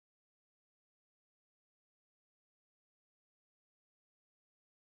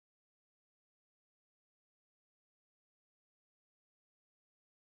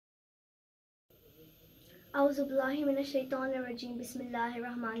أعوذ بالله من الشيطان الرجيم بسم الله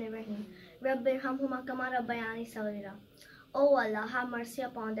الرحمن الرحيم رب ارحمهما كما ربياني صغيرا. Oh Allah, have mercy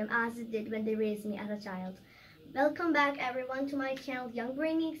upon them as it did when they raised me as a child. Welcome back everyone to my channel Young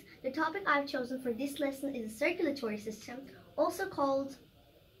Brainies. The topic I've chosen for this lesson is the circulatory system, also called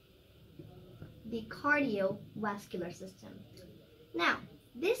the cardiovascular system. Now,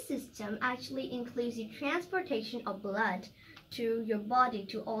 this system actually includes the transportation of blood to your body,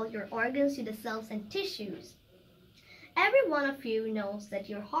 to all your organs, to the cells and tissues. Every one of you knows that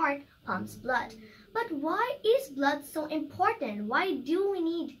your heart pumps blood. But why is blood so important? Why do we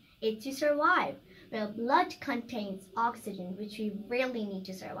need it to survive? Well, blood contains oxygen, which we really need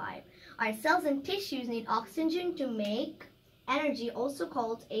to survive. Our cells and tissues need oxygen to make energy, also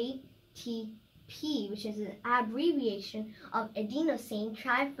called ATP, which is an abbreviation of adenosine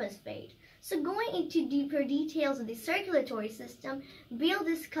triphosphate. So going into deeper details of the circulatory system, we'll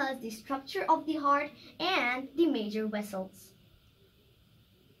discuss the structure of the heart and the major vessels.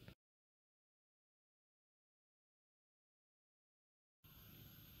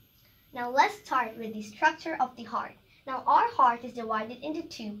 Now let's start with the structure of the heart. Now our heart is divided into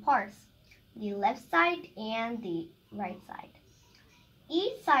two parts, the left side and the right side.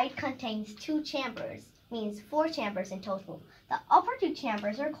 Each side contains two chambers, means 4 chambers in total. The upper 2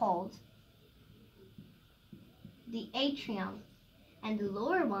 chambers are called the atrium, and the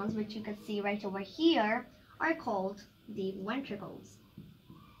lower ones, which you can see right over here, are called the ventricles.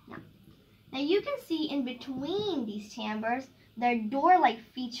 Now you can see in between these chambers, there are door-like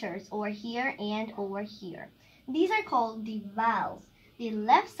features over here and over here. These are called the valves. The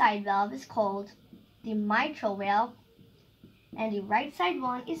left side valve is called the mitral valve, and the right side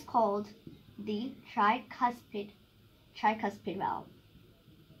one is called the tricuspid valve.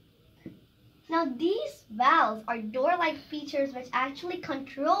 Now these valves are door-like features which actually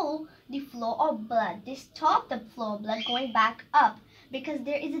control the flow of blood. They stop the flow of blood going back up because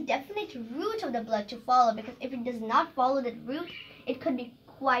there is a definite route of the blood to follow, because if it does not follow that route, it could be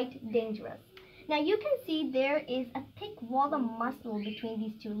quite dangerous. Now you can see there is a thick wall of muscle between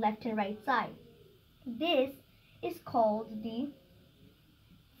these two, left and right side. This is called the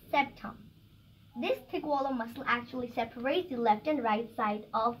septum. This thick wall of muscle actually separates the left and right side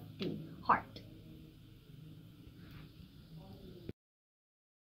of the heart.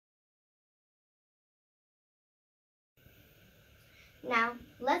 Now,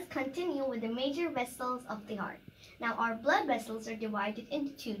 let's continue with the major vessels of the heart. Now, our blood vessels are divided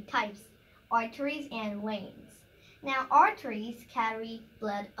into 2 types, arteries and veins. Now, arteries carry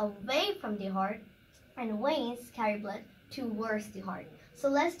blood away from the heart, and veins carry blood towards the heart. So,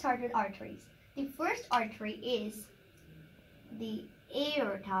 let's start with arteries. The first artery is the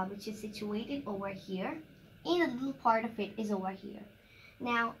aorta, which is situated over here, and a little part of it is over here.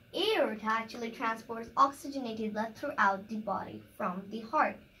 Now, aorta actually transports oxygenated blood throughout the body from the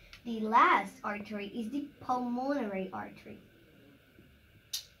heart. The last artery is the pulmonary artery.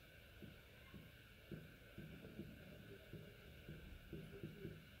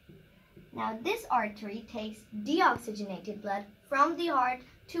 Now, this artery takes deoxygenated blood from the heart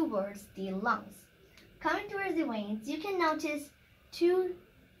towards the lungs. Coming towards the veins, you can notice 2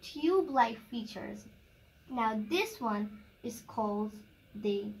 tube-like features. Now, this one is called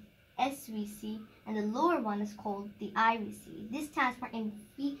the SVC, and the lower one is called the IVC. This stands for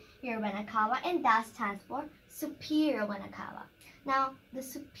inferior vena cava, and that stands for superior vena cava. Now, the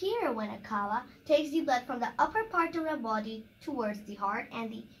superior vena cava takes the blood from the upper part of the body towards the heart,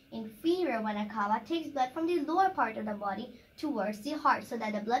 and the inferior vena cava takes blood from the lower part of the body towards the heart, so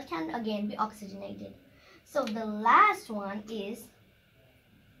that the blood can again be oxygenated. So the last one is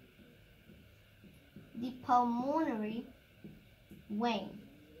the pulmonary vein,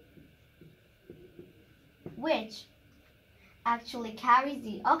 which actually carries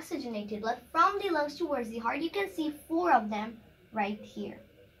the oxygenated blood from the lungs towards the heart. You can see 4 of them right here.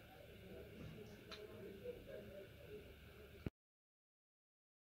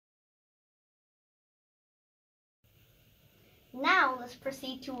 Now let's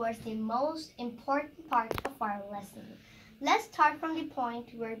proceed towards the most important part of our lesson. Let's start from the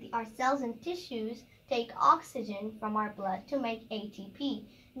point where our cells and tissues take oxygen from our blood to make ATP.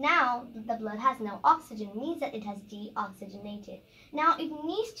 Now the blood has no oxygen, means that it has deoxygenated. Now it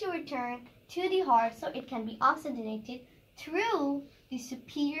needs to return to the heart so it can be oxygenated through the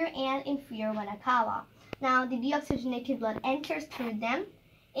superior and inferior vena cava. Now the deoxygenated blood enters through them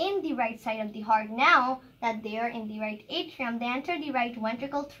in the right side of the heart. Now that they are in the right atrium, they enter the right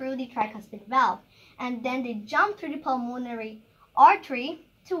ventricle through the tricuspid valve, and then they jump through the pulmonary artery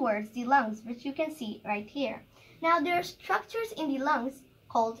towards the lungs, which you can see right here. Now there are structures in the lungs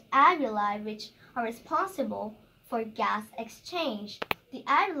called alveoli, which are responsible for gas exchange. The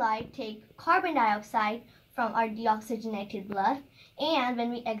alveoli take carbon dioxide from our deoxygenated blood, and when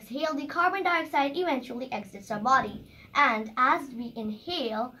we exhale, the carbon dioxide eventually exits our body. And as we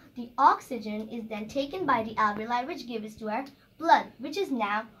inhale, the oxygen is then taken by the alveoli, which gives to our blood, which is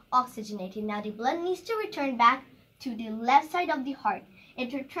now oxygenated. Now the blood needs to return back to the left side of the heart.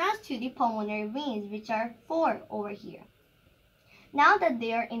 It returns to the pulmonary veins, which are 4 over here. Now that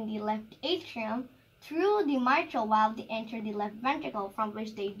they are in the left atrium, through the mitral valve, they enter the left ventricle, from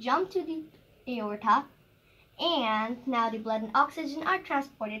which they jump to the aorta, and now the blood and oxygen are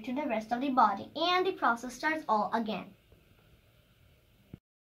transported to the rest of the body, and the process starts all again.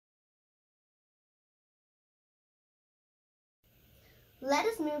 Let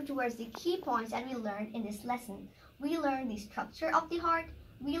us move towards the key points that we learned in this lesson. We learned the structure of the heart,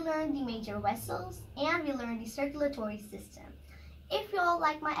 we learned the major vessels, and we learned the circulatory system. If you all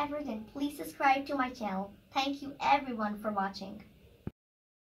like my effort, then please subscribe to my channel. Thank you everyone for watching.